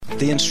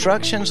The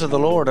instructions of the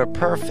Lord are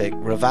perfect,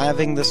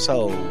 reviving the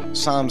soul.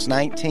 Psalms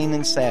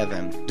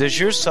 19:7. Does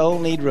your soul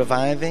need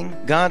reviving?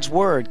 God's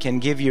Word can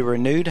give you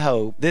renewed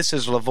hope. This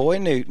is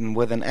LaVoy Newton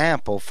with an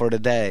apple for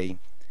today.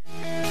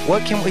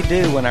 What can we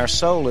do when our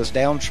soul is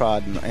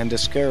downtrodden and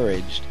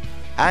discouraged?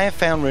 I have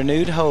found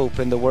renewed hope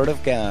in the Word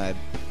of God.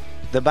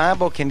 The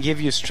Bible can give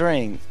you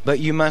strength, but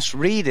you must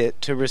read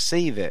it to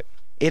receive it.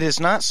 It is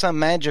not some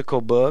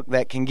magical book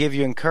that can give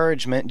you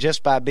encouragement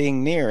just by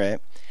being near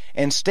it.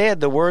 Instead,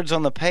 the words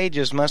on the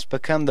pages must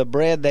become the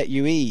bread that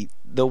you eat,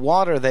 the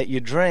water that you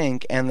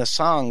drink, and the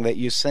song that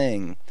you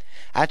sing.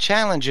 I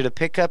challenge you to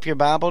pick up your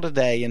Bible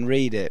today and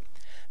read it.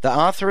 The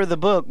author of the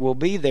book will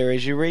be there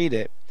as you read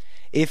it.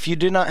 If you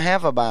do not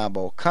have a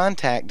Bible,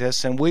 contact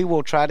us and we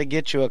will try to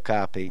get you a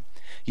copy.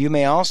 You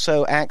may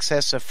also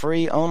access a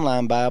free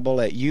online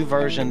Bible at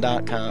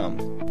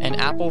YouVersion.com. An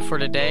Apple for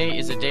Today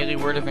is a daily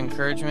word of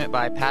encouragement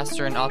by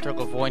pastor and author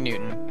LaVoy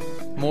Newton.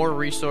 More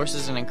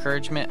resources and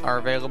encouragement are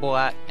available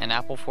at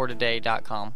anapplefortoday.com.